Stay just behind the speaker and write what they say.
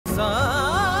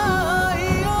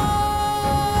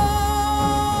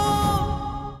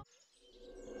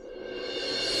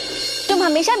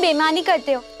हमेशा बेईमानी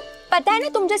करते हो। पता है ना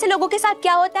तुम जैसे लोगों के साथ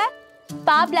क्या होता है?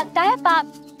 पाप लगता है,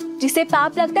 पाप। जिसे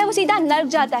पाप लगता है वो सीधा नर्क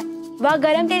जाता है। वह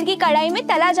गरम तेल की कढ़ाई में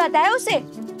तला जाता है उसे।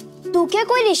 तू क्या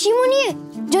कोई ऋषि मुनि है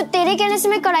जो तेरे कहने से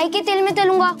मैं कढ़ाई के तेल में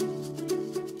तलूंगा?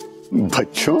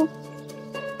 बच्चों,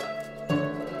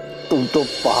 तुम तो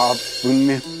पाप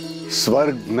पुण्य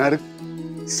स्वर्ग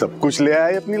नर्क सब कुछ ले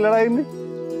आए अपनी लड़ाई में।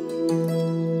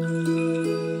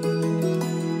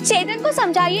 चेतन को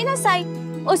समझाइए ना साई,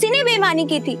 उसी ने बेईमानी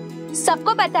की थी।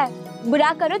 सबको पता है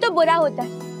बुरा करो तो बुरा होता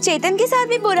है। चेतन के साथ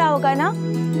भी बुरा होगा ना?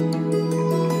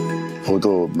 वो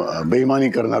तो बेईमानी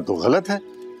करना तो गलत है।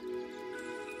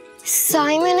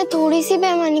 साई, मैंने थोड़ी सी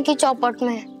बेईमानी की चौपट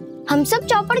में। हम सब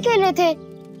चौपट खेल रहे थे,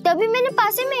 तभी मैंने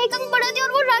पासे में एक अंक पड़ा दिया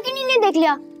और वो रागिनी ने देख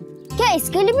लिया। क्या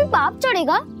इसके लिए भी पाप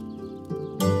चढ़ेगा?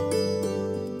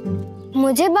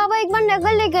 मुझे बाबा एक बार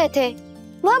नगर ले गए थे।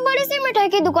 वहाँ बड़ी सी मिठाई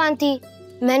की दुकान थी।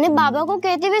 मैंने बाबा को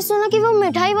कहते हुए सुना कि वो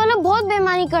मिठाई वाला बहुत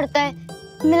बेईमानी करता है,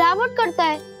 मिलावट करता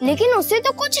है, लेकिन उससे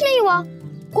तो कुछ नहीं हुआ,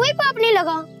 कोई पाप नहीं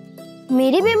लगा।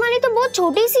 मेरी बेईमानी तो बहुत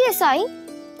छोटी सी है साई।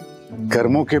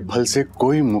 कर्मों के फल से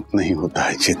कोई मुक्त नहीं होता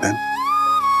है चेतन,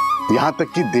 यहाँ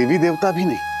तक कि देवी देवता भी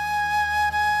नहीं।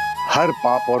 हर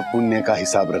पाप और पुण्य का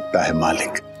हिसाब रखता है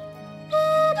मालिक।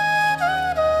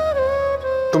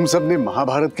 तुम सबने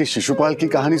महाभारत के शिशुपाल की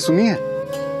कहानी सुनी है?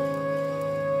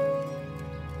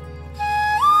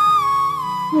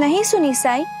 नहीं सुनी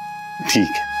साई। ठीक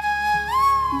है,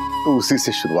 तो उसी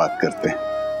से शुरुआत करते हैं।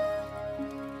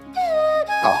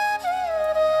 आओ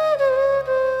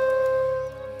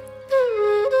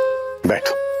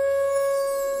बैठो।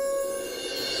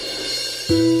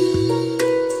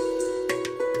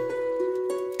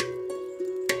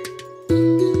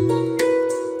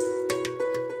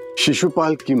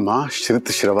 शिशुपाल की मां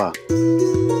श्रितश्रवा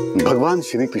भगवान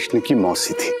श्री कृष्ण की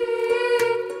मौसी थी।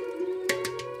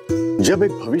 जब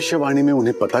एक भविष्यवाणी में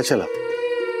उन्हें पता चला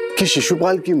कि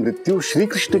शिशुपाल की मृत्यु श्री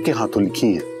कृष्ण के हाथों लिखी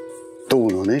है, तो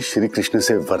उन्होंने श्री कृष्ण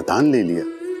से वरदान ले लिया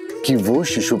कि वो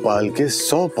शिशुपाल के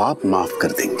 100 पाप माफ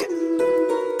कर देंगे।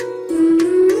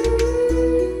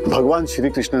 भगवान श्री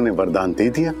कृष्ण ने वरदान दे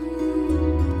दिया।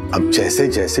 अब जैसे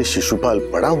जैसे शिशुपाल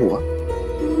बड़ा हुआ,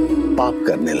 पाप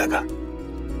करने लगा।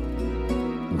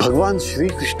 भगवान श्री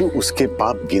कृष्ण उसके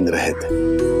पाप गिन रहे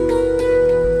थे।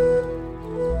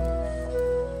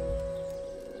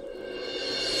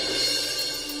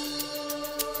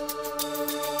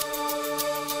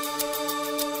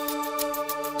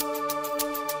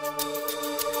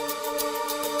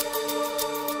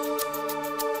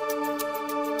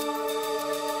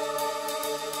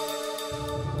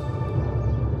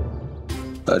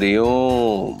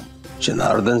 हरिओम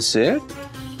जनार्दन सेठ,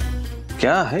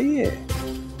 क्या है ये?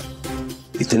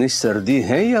 इतनी सर्दी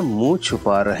है या मुंह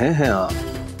छुपा रहे हैं आप?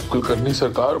 कुलकर्णी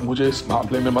सरकार, मुझे इस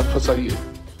मामले में मत फंसाइए।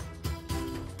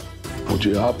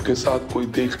 मुझे आपके साथ कोई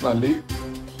देख ना ले,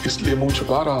 इसलिए मुंह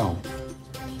छुपा रहा हूं।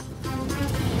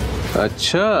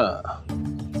 अच्छा,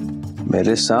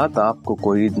 मेरे साथ आपको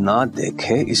कोई ना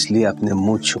देखे इसलिए आपने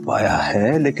मुंह छुपाया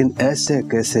है, लेकिन ऐसे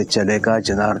कैसे चलेगा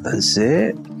जनार्दन से?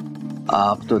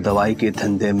 आप तो दवाई के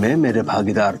धंधे में मेरे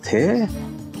भागीदार थे।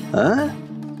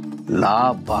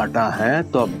 लाभ बांटा है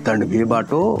तो अब दंड भी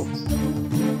बांटो।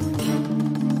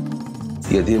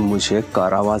 यदि मुझे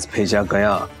कारावास भेजा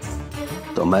गया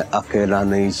तो मैं अकेला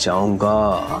नहीं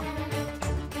जाऊंगा,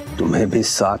 तुम्हें भी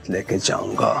साथ लेके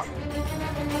जाऊंगा।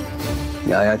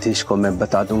 न्यायाधीश को मैं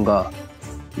बता दूंगा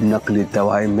नकली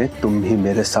दवाई में तुम ही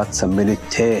मेरे साथ सम्मिलित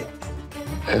थे।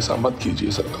 ऐसा मत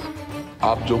कीजिए सरकार,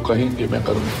 आप जो कहेंगे मैं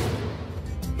करूंगा।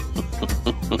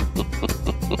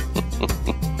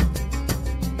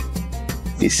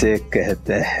 इसे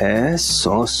कहते हैं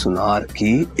 100 सुनार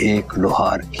की एक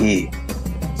लोहार की।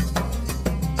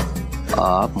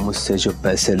 आप मुझसे जो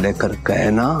पैसे लेकर गए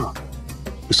ना,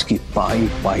 उसकी पाई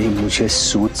पाई मुझे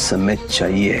सूद समेत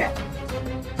चाहिए।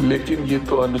 लेकिन ये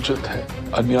तो अनुचित है,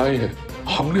 अन्याय है।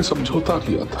 हमने समझौता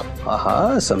किया था।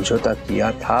 हाँ, समझौता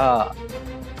किया था।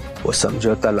 वो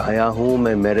समझौता लाया हूं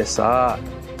मैं मेरे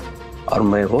साथ, और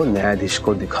मैं वो न्यायाधीश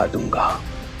को दिखा दूंगा।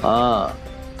 हाँ,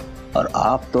 और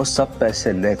आप तो सब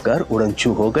पैसे लेकर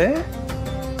उड़नछू हो गए।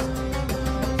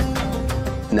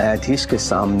 न्यायाधीश के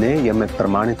सामने यह मैं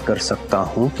प्रमाणित कर सकता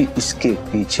हूं कि इसके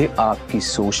पीछे आपकी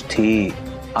सोच थी,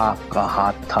 आपका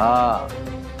हाथ था।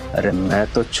 अरे मैं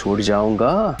तो छूट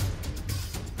जाऊंगा,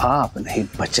 आप नहीं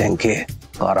बचेंगे।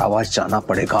 कारावास जाना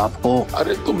पड़ेगा आपको।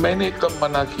 अरे तो मैंने कब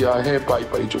मना किया है पाई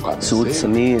पाई चुकाने से? सूद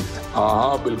समेत।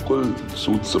 हाँ बिल्कुल,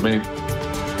 सूद समेत।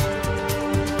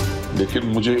 लेकिन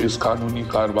मुझे इस कानूनी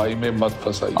कार्रवाई में मत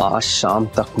फंसाइए। आज शाम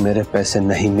तक मेरे पैसे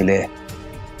नहीं मिले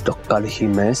तो कल ही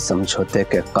मैं समझौते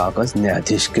के कागज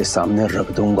न्यायाधीश के सामने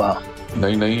रख दूंगा।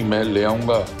 नहीं नहीं, मैं ले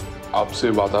आऊंगा। आपसे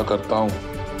वादा करता हूँ।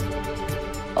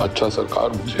 अच्छा सरकार,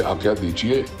 मुझे आज्ञा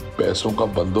दीजिए, पैसों का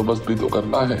बंदोबस्त भी तो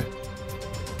करना है।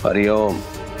 हरिओम।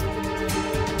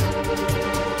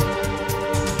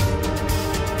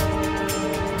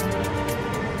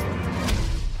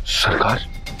 सरकार,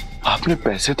 आपने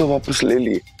पैसे तो वापस ले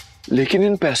लिए, लेकिन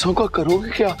इन पैसों का करोगे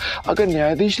क्या अगर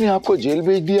न्यायाधीश ने आपको जेल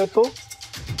भेज दिया तो?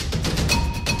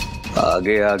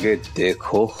 आगे आगे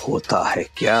देखो होता है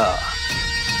क्या।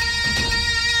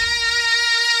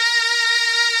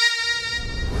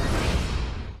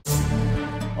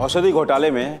 औषधि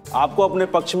घोटाले में आपको अपने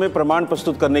पक्ष में प्रमाण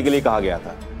प्रस्तुत करने के लिए कहा गया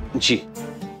था। जी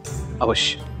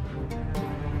अवश्य।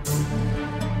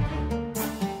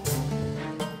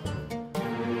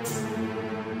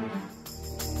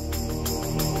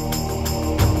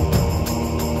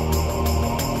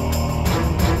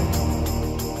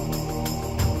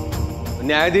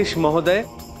 न्यायाधीश महोदय,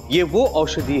 ये वो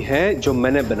औषधि है जो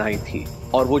मैंने बनाई थी,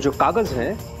 और वो जो कागज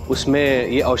है उसमें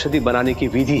ये औषधि बनाने की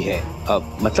विधि है,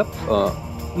 मतलब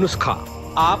नुस्खा।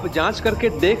 आप जांच करके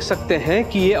देख सकते हैं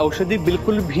कि ये औषधि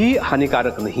बिल्कुल भी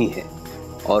हानिकारक नहीं है,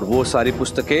 और वो सारी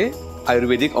पुस्तकें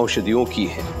आयुर्वेदिक औषधियों की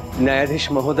हैं।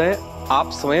 न्यायाधीश महोदय,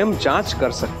 आप स्वयं जांच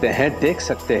कर सकते हैं, देख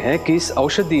सकते हैं कि इस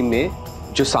औषधि में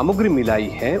जो सामग्री मिलाई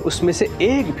है उसमें से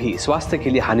एक भी स्वास्थ्य के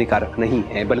लिए हानिकारक नहीं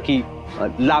है, बल्कि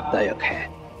लाभदायक है।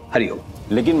 हरिओम।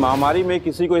 लेकिन महामारी में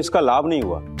किसी को इसका लाभ नहीं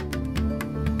हुआ।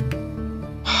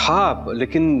 हाँ,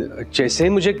 लेकिन जैसे ही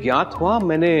मुझे ज्ञात हुआ,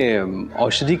 मैंने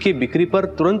औषधि की बिक्री पर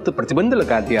तुरंत प्रतिबंध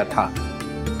लगा दिया था।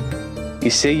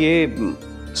 इससे ये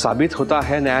साबित होता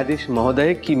है न्यायाधीश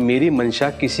महोदय कि मेरी मंशा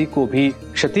किसी को भी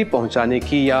क्षति पहुंचाने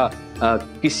की या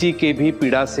किसी के भी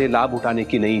पीड़ा से लाभ उठाने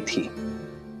की नहीं थी।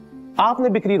 आपने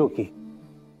बिक्री रोकी,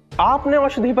 आपने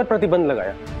औषधि पर प्रतिबंध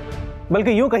लगाया,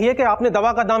 बल्कि यूं कहिए कि आपने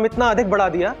दवा का दाम इतना अधिक बढ़ा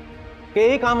दिया कि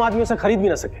एक आम आदमी उसे खरीद भी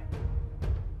ना सके।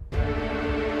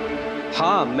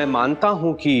 हाँ, मैं मानता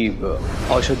हूं कि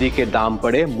औषधि के दाम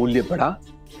बढ़े, मूल्य बढ़ा,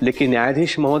 लेकिन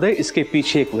न्यायाधीश महोदय इसके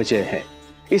पीछे एक वजह है।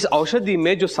 इस औषधि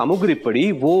में जो सामग्री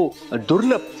पड़ी वो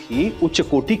दुर्लभ थी, उच्च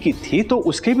कोटि की थी, तो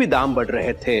उसके भी दाम बढ़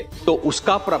रहे थे, तो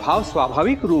उसका प्रभाव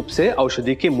स्वाभाविक रूप से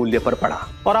औषधि के मूल्य पर पड़ा।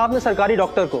 और आपने सरकारी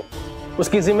डॉक्टर को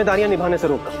उसकी जिम्मेदारियां निभाने से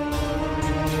रोका।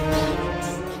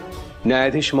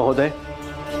 न्यायाधीश महोदय,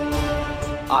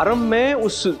 आरंभ में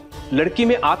उस लड़की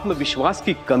में आत्मविश्वास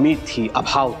की कमी थी,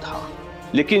 अभाव था,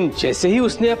 लेकिन जैसे ही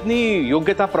उसने अपनी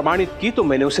योग्यता प्रमाणित की तो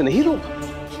मैंने उसे नहीं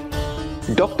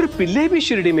रोका। डॉक्टर पिल्ले भी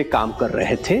शिरडी में काम कर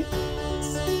रहे थे,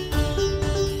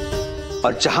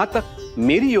 और जहां तक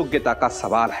मेरी योग्यता का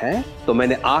सवाल है तो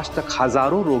मैंने आज तक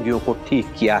हजारों रोगियों को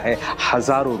ठीक किया है,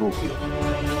 हजारों रोगियों।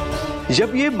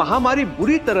 जब ये महामारी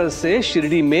बुरी तरह से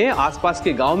शिरडी में आसपास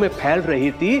के गांव में फैल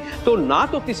रही थी तो ना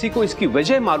तो किसी को इसकी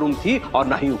वजह मालूम थी और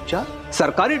ना ही उपचार।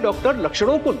 सरकारी डॉक्टर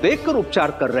लक्षणों को देखकर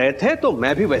उपचार कर रहे थे तो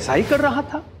मैं भी वैसा ही कर रहा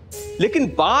था। लेकिन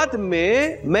बाद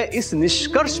में मैं इस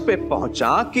निष्कर्ष पे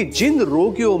पहुंचा कि जिन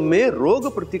रोगियों में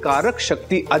रोग प्रतिकारक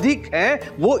शक्ति अधिक है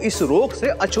वो इस रोग से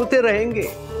अछूते रहेंगे।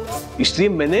 इसलिए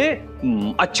मैंने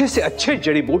अच्छे से अच्छे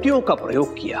जड़ी बूटियों का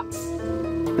प्रयोग किया।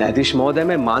 न्यायाधीश महोदय,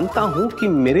 मैं मानता हूं कि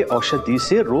मेरे औषधि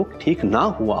से रोग ठीक ना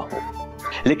हुआ हो,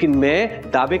 लेकिन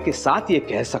मैं दावे के साथ ये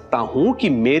कह सकता हूं कि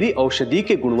मेरी औषधि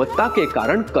के गुणवत्ता के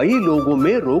कारण कई लोगों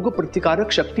में रोग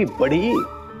प्रतिकारक शक्ति बढ़ी,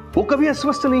 वो कभी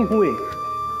अस्वस्थ नहीं हुए।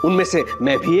 उनमें से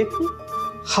मैं भी एक हूं।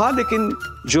 हाँ, लेकिन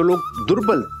जो लोग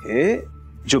दुर्बल थे,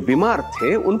 जो बीमार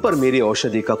थे, उन पर मेरी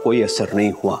औषधि का कोई असर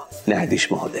नहीं हुआ। न्यायाधीश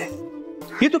महोदय,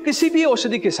 ये तो किसी भी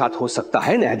औषधि के साथ हो सकता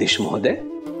है न्यायाधीश महोदय।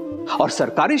 और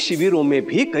सरकारी शिविरों में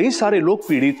भी कई सारे लोग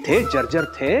पीड़ित थे, जर्जर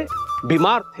थे,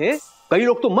 बीमार थे, कई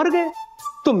लोग तो मर गए,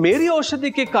 तो मेरी औषधि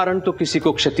के कारण तो किसी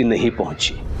को क्षति नहीं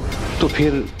पहुंची। तो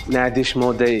फिर न्यायाधीश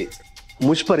महोदय,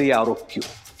 मुझ पर यह आरोप क्यों?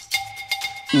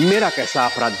 मेरा कैसा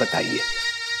अपराध बताइए।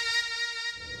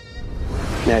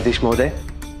 न्यायाधीश महोदय,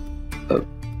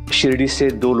 शिरडी से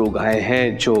 2 लोग आए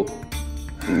हैं जो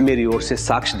मेरी ओर से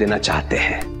साक्ष्य देना चाहते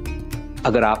हैं,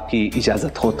 अगर आपकी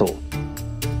इजाजत हो तो।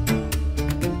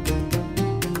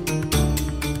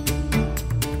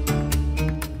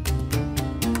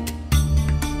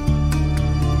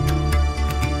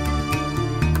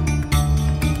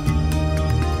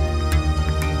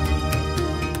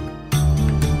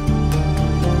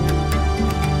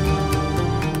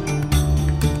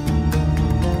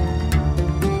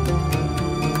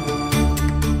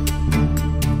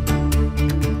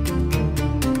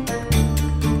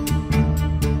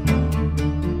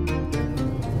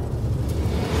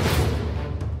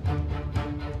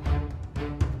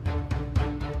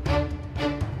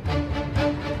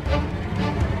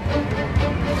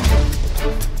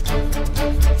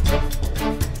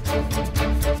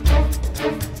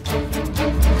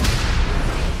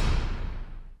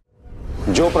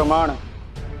 जो प्रमाण,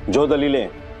 जो दलीलें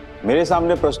मेरे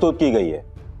सामने प्रस्तुत की गई है,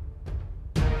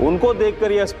 उनको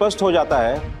देखकर यह स्पष्ट हो जाता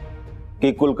है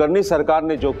कि कुलकर्णी सरकार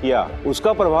ने जो किया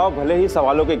उसका प्रभाव भले ही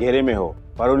सवालों के घेरे में हो,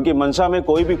 पर उनकी मंशा में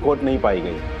कोई भी खोट नहीं पाई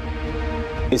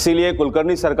गई। इसीलिए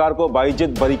कुलकर्णी सरकार को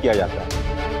बाइज्जत बरी किया जाता है।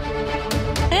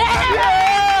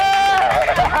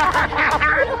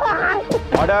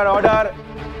 Order, order.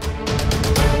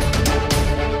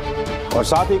 और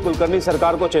साथ ही कुलकर्णी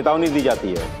सरकार को चेतावनी दी जाती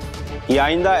है कि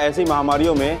आइंदा ऐसी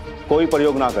महामारियों में कोई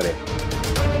प्रयोग ना करे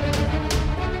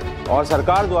और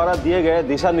सरकार द्वारा दिए गए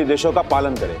दिशा निर्देशों का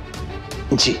पालन करे।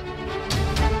 जी।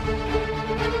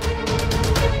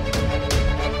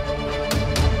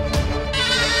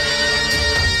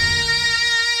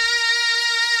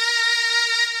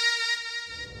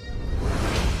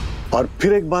 और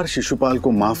फिर एक बार शिशुपाल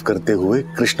को माफ करते हुए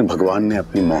कृष्ण भगवान ने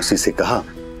अपनी मौसी से कहा,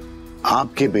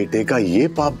 आपके बेटे का ये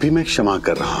पाप भी मैं क्षमा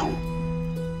कर रहा हूं,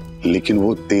 लेकिन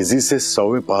वो तेजी से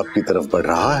 100वें पाप की तरफ बढ़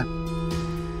रहा है।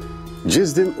 जिस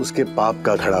दिन उसके पाप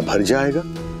का घड़ा भर जाएगा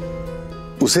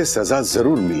उसे सजा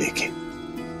जरूर मिलेगी।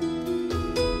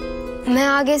 मैं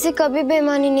आगे से कभी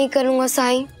बेईमानी नहीं करूंगा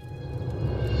साई।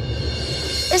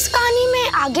 इस कहानी में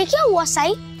आगे क्या हुआ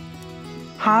साई?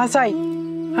 हाँ साई,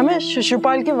 हमें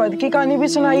शिशुपाल के वध की कहानी भी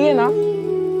सुनाइए ना।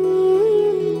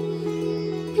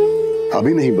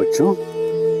 अभी नहीं बच्चों,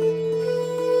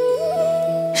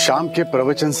 शाम के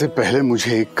प्रवचन से पहले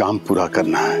मुझे एक काम पूरा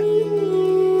करना है।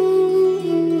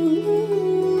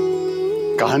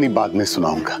 कहानी बाद में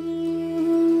सुनाऊंगा।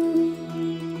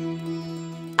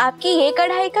 आपकी ये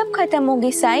कढ़ाई कब खत्म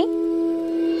होगी साई?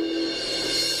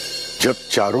 जब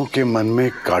चारों के मन में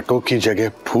कांटों की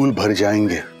जगह फूल भर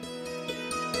जाएंगे,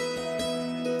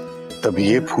 तब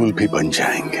ये फूल भी बन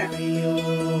जाएंगे।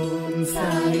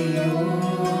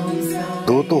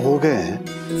 2 तो हो गए हैं,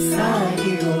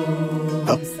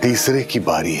 अब तीसरे की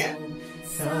बारी है।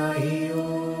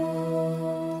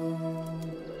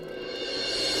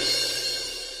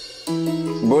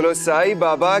 बोलो साई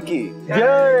बाबा की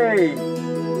जय।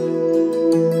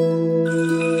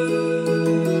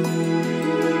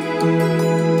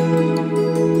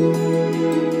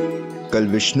 कल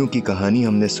विष्णु की कहानी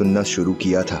हमने सुनना शुरू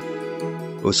किया था,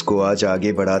 उसको आज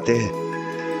आगे बढ़ाते हैं।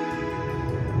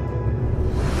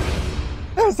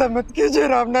 ऐसा मत कीजिए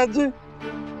रामनाथ जी,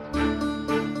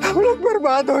 हम लोग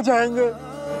बर्बाद हो जाएंगे।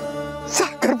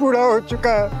 साकर पूरा हो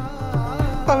चुका है,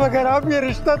 अब अगर आप ये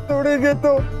रिश्ता तोड़ेंगे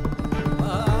तो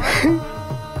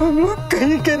हम लोग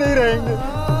कहीं के नहीं रहेंगे।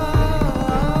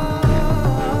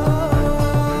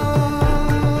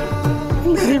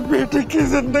 मेरी बेटी की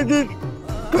जिंदगी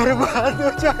बर्बाद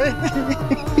हो जाएगी।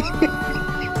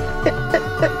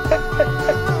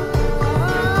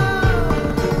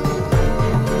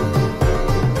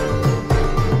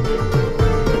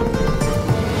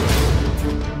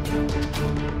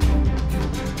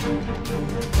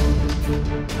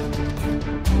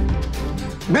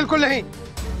 बिल्कुल नहीं,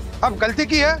 अब गलती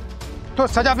की है तो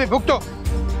सजा भी भुगतो।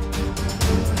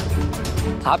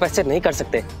 आप ऐसे नहीं कर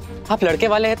सकते। आप लड़के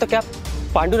वाले हैं तो क्या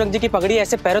पांडुरंग जी की पगड़ी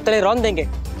ऐसे पैरों तले रौंद देंगे,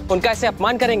 उनका ऐसे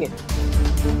अपमान करेंगे?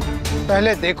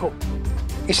 पहले देखो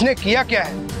इसने किया क्या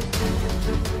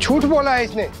है। झूठ बोला है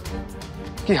इसने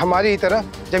कि हमारी तरह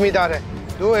जमींदार है,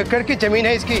 2 एकड़ की जमीन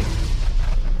है इसकी।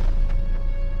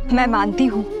 मैं मानती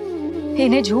हूँ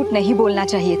इन्हें झूठ नहीं बोलना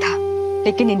चाहिए था,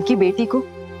 लेकिन इनकी बेटी को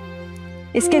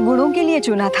इसके गुणों के लिए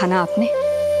चुना था ना आपने,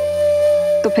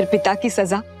 तो फिर पिता की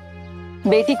सजा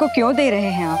बेटी को क्यों दे रहे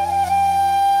हैं आप?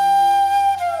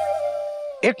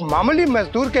 एक मामूली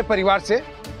मजदूर के परिवार से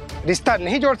रिश्ता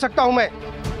नहीं जोड़ सकता हूं मैं।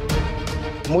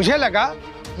 मुझे लगा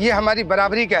ये हमारी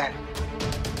बराबरी का है,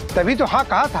 तभी तो हाँ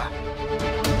कहा था।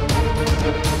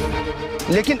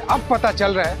 लेकिन अब पता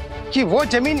चल रहा है कि वो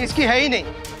जमीन इसकी है ही नहीं,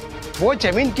 वो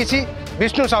जमीन किसी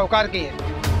विष्णु साहूकार की है।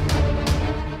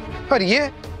 पर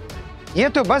ये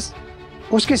तो बस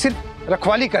उसकी सिर्फ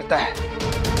रखवाली करता है।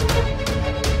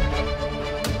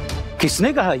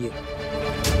 किसने कहा ये?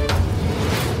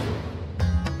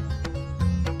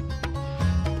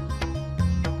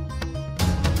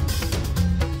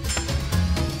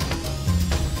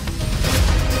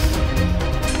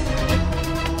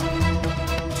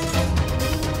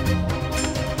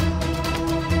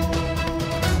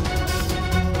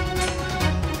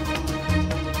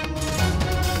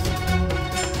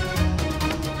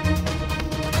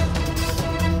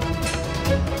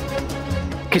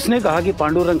 किसने कहा कि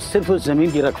पांडुरंग सिर्फ उस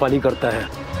जमीन की रखवाली करता है?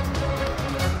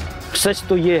 सच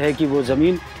तो यह है कि वो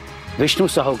जमीन विष्णु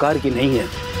साहूकार की नहीं है,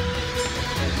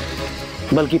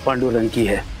 बल्कि पांडुरंग की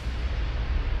है।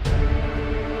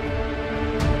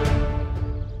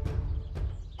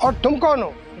 और तुम कौन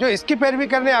हो जो इसकी पैरवी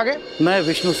करने आ गए? मैं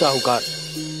विष्णु साहूकार।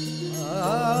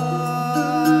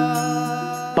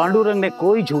 पांडुरंग ने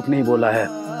कोई झूठ नहीं बोला है।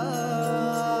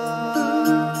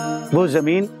 वो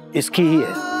जमीन इसकी ही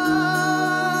है।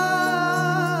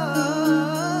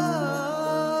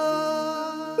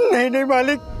 नहीं नहीं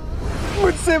मालिक,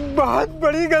 मुझसे बहुत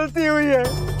बड़ी गलती हुई है।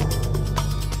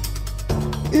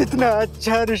 इतना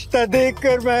अच्छा रिश्ता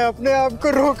देखकर मैं अपने आप को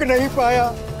रोक नहीं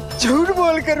पाया। झूठ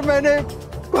बोलकर मैंने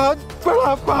बहुत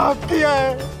बड़ा पाप किया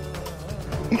है।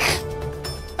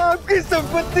 आपकी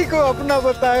संपत्ति को अपना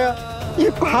बताया, ये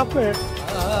पाप है।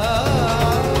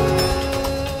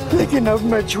 लेकिन अब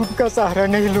मैं झूठ का सहारा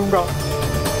नहीं लूंगा।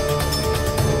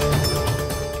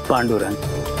 पांडुरंग,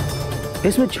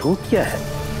 इसमें झूठ क्या है?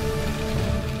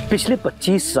 पिछले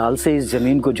 25 साल से इस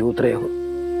जमीन को जोत रहे हो।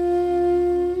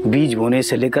 बीज बोने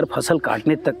से लेकर फसल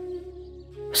काटने तक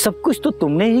सब कुछ तो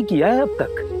तुमने ही किया है अब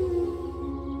तक।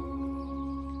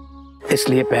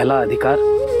 इसलिए पहला अधिकार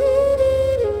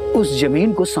उस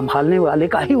जमीन को संभालने वाले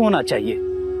का ही होना चाहिए।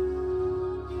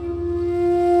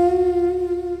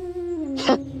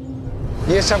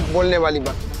 ये सब बोलने वाली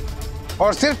बात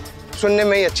और सिर्फ सुनने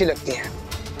में ही अच्छी लगती है,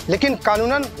 लेकिन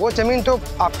कानूनन वो जमीन तो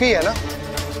आपकी है ना?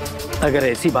 अगर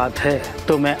ऐसी बात है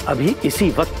तो मैं अभी इसी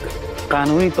वक्त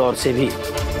कानूनी तौर से भी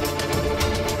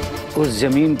उस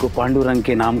जमीन को पांडुरंग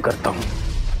के नाम करता हूं।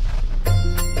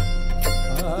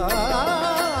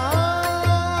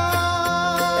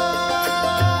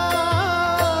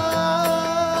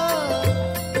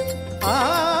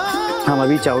 हम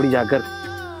अभी चावड़ी जाकर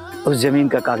उस जमीन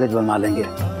का कागज बनवा लेंगे।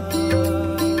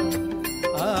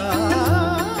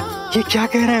 ये क्या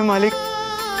कह रहे हैं मालिक?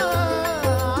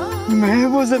 मैं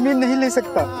वो जमीन नहीं ले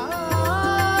सकता।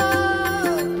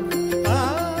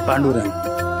 पांडुरंग,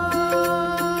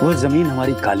 वो जमीन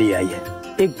हमारी काली आई है।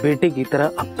 एक बेटे की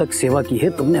तरह अब तक सेवा की है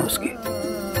तुमने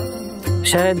उसकी।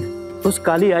 शायद उस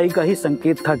काली आई का ही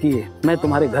संकेत था कि मैं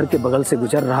तुम्हारे घर के बगल से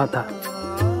गुजर रहा था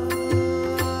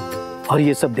और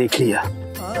ये सब देख लिया।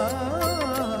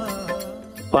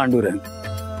 पांडुरंग,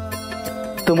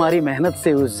 तुम्हारी मेहनत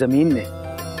से उस जमीन ने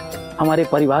हमारे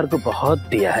परिवार को बहुत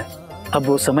दिया है। अब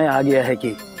वो समय आ गया है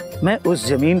कि मैं उस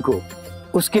जमीन को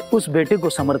उसके उस बेटे को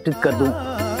समर्पित कर दूं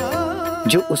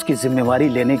जो उसकी जिम्मेवारी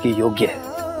लेने के योग्य है।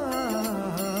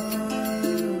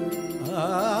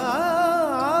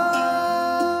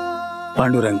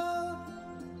 पांडुरंग,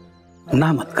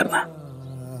 ना मत करना।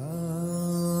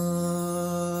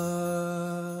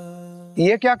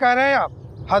 ये क्या कह रहे हैं आप?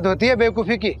 हद होती है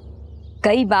बेवकूफी की।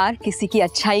 कई बार किसी की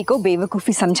अच्छाई को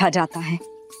बेवकूफी समझा जाता है,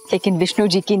 लेकिन विष्णु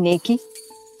जी की नेकी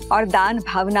और दान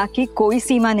भावना की कोई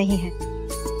सीमा नहीं है।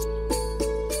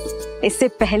 इससे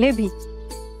पहले भी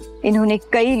इन्होंने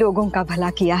कई लोगों का भला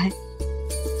किया है।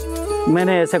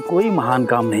 मैंने ऐसा कोई महान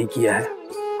काम नहीं किया है।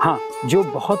 हाँ, जो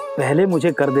बहुत पहले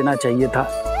मुझे कर देना चाहिए था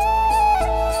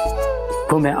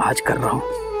वो मैं आज कर रहा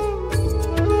हूं।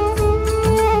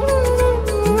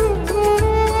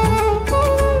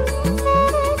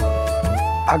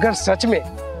 अगर सच में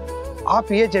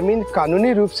आप ये जमीन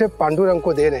कानूनी रूप से पांडुरंग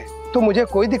को दे रहे हैं तो मुझे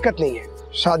कोई दिक्कत नहीं है।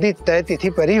 शादी तय तिथि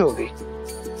पर ही होगी।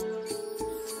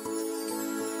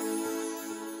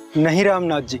 नहीं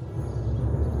रामनाथ जी,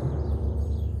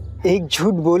 एक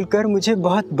झूठ बोलकर मुझे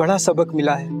बहुत बड़ा सबक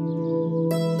मिला है।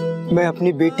 मैं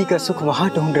अपनी बेटी का सुख वहां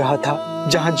ढूंढ रहा था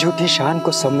जहां झूठी शान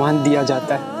को सम्मान दिया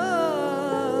जाता है।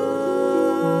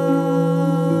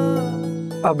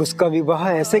 अब उसका विवाह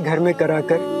ऐसे घर में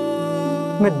कराकर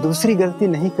मैं दूसरी गलती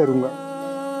नहीं करूंगा।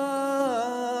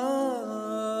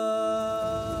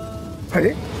 अरे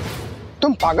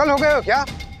तुम पागल हो गए हो क्या?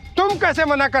 तुम कैसे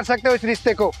मना कर सकते हो इस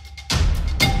रिश्ते को?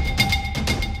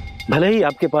 भले ही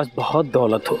आपके पास बहुत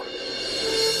दौलत हो,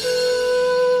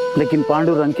 लेकिन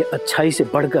पांडुरंग के अच्छाई से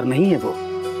बढ़कर नहीं है वो।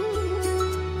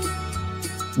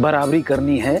 बराबरी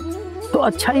करनी है तो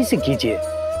अच्छाई से कीजिए,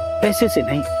 पैसे से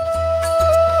नहीं,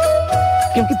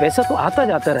 क्योंकि पैसा तो आता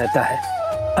जाता रहता है,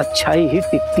 अच्छाई ही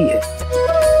टिकती है।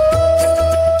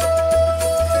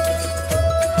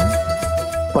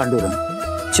 पांडुरंग,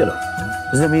 चलो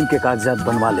जमीन के कागजात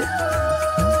बनवा ले।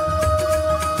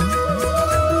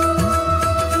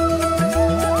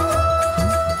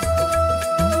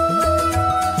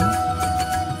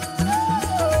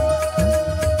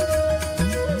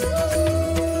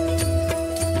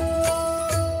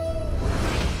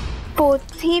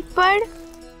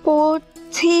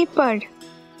 पोथी पढ़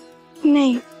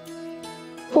नहीं,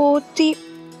 पोती।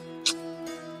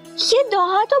 ये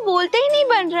दोहा तो बोलते ही नहीं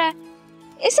बन रहा है,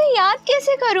 इसे याद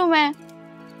कैसे करूं मैं?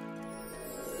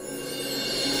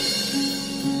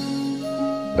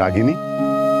 रागिनी,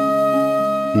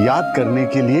 याद करने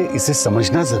के लिए इसे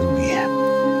समझना जरूरी है।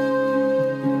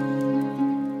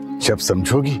 जब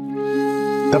समझोगी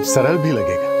तब सरल भी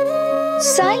लगेगा।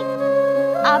 साई,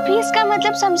 आप ही इसका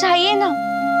मतलब समझाइए ना।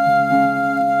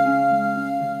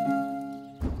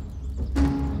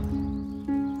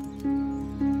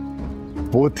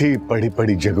 पोथी पढ़ी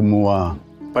पढ़ी जगमुआ,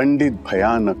 पंडित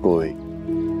भया न कोई,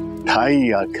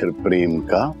 ठाई आखिर प्रेम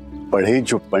का पढ़े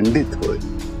जो पंडित होए।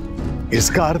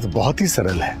 इसका अर्थ बहुत ही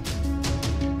सरल है,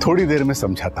 थोड़ी देर में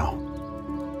समझाता हूं।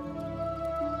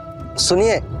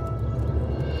 सुनिए,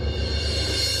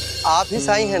 आप ही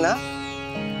साईं है ना?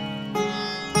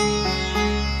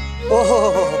 ओहो,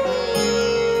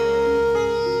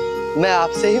 मैं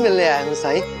आपसे ही मिलने आया हूँ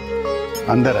साईं।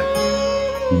 अंदर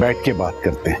आइए, बैठ के बात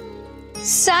करते हैं।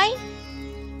 साईं,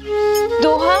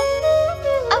 दोहा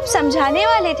आप समझाने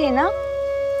वाले थे ना?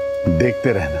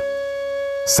 देखते रहना,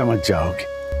 समझ जाओगे।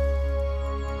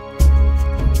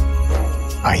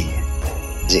 आइए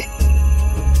जी।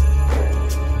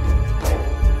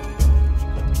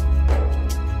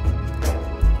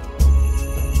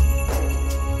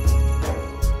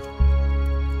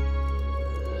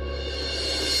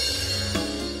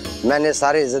 मैंने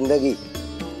सारी जिंदगी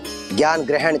ज्ञान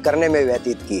ग्रहण करने में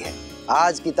व्यतीत की है।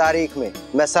 आज की तारीख में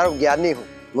मैं सर्वज्ञानी हूँ।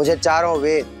 मुझे चारों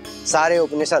वेद, सारे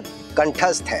उपनिषद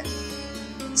कंठस्थ हैं।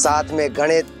 साथ में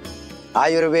गणित,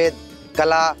 आयुर्वेद,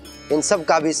 कला, इन सब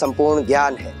का भी संपूर्ण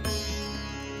ज्ञान है।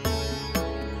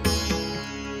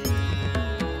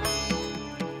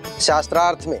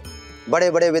 शास्त्रार्थ में बड़े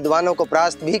बड़े विद्वानों को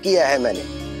परास्त भी किया है मैंने,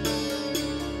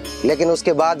 लेकिन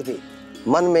उसके बाद भी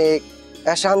मन में एक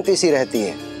अशांति सी रहती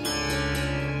है।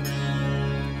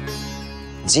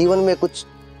 जीवन में कुछ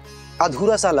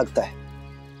अधूरा सा लगता है।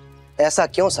 ऐसा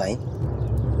क्यों साईं?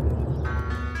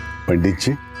 पंडित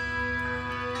जी,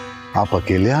 आप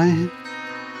अकेले आए हैं?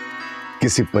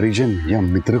 किसी परिजन या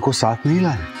मित्र को साथ नहीं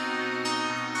लाए?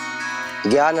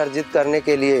 ज्ञान अर्जित करने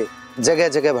के लिए जगह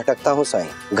जगह भटकता हूँ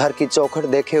साईं। घर की चौखट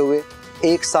देखे हुए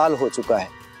 1 साल हो चुका है,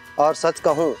 और सच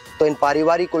कहूँ तो इन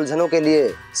पारिवारिक उलझनों के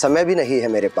लिए समय भी नहीं है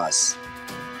मेरे पास।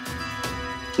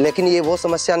 लेकिन ये वो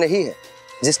समस्या नहीं है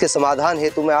जिसके समाधान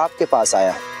हेतु मैं आपके पास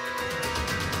आया हूं।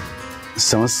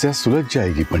 समस्या सुलझ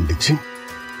जाएगी पंडित जी।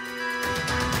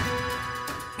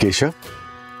 केशव,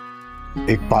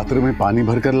 एक पात्र में पानी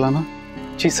भरकर लाना।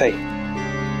 जी सही।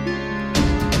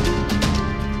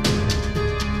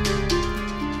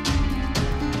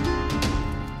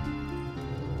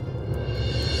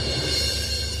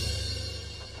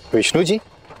 विष्णु जी,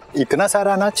 इतना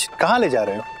सारा अनाज कहाँ ले जा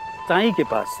रहे हो? साईं के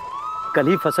पास। कल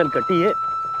ही फसल कटी है,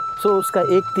 सो उसका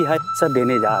 1/3 हिस्सा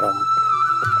देने जा रहा हूँ।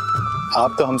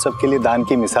 आप तो हम सब के लिए दान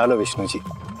की मिसाल हो विष्णु जी।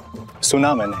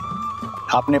 सुना मैंने,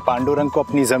 आपने पांडुरंग को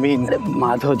अपनी जमीन।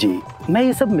 माधव जी, मैं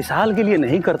ये सब मिसाल के लिए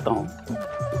नहीं करता हूँ।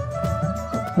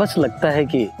 बस लगता है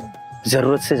कि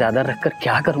जरूरत से ज्यादा रखकर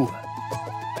क्या करूँगा।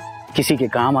 किसी के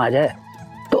काम आ जाए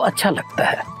तो अच्छा लगता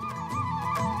है।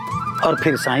 और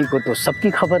फिर साईं को तो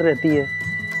सबकी खबर रहती है,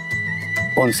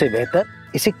 उनसे बेहतर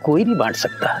इसे कोई नहीं बांट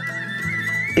सकता,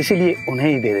 इसीलिए उन्हें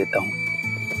ही दे देता हूँ।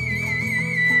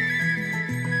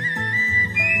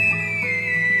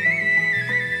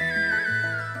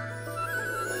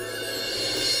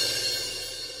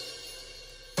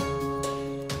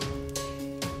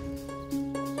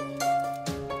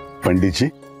 पंडित जी,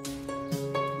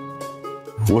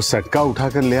 वो सटका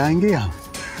उठाकर ले आएंगे यहाँ?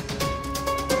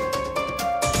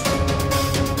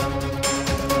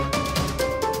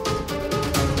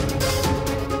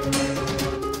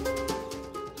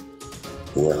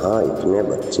 यहाँ इतने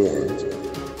बच्चे हैं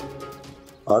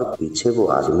और पीछे वो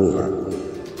आदमी है,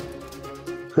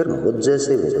 फिर मुझ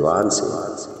जैसे विद्वान से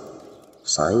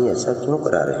साईं ऐसा क्यों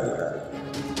करा रहे हैं?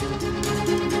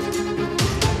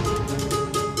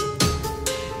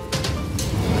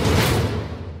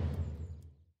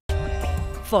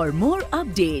 For more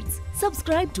updates,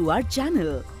 subscribe to our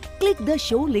channel, click the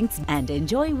show links and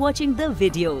enjoy watching the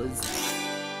videos.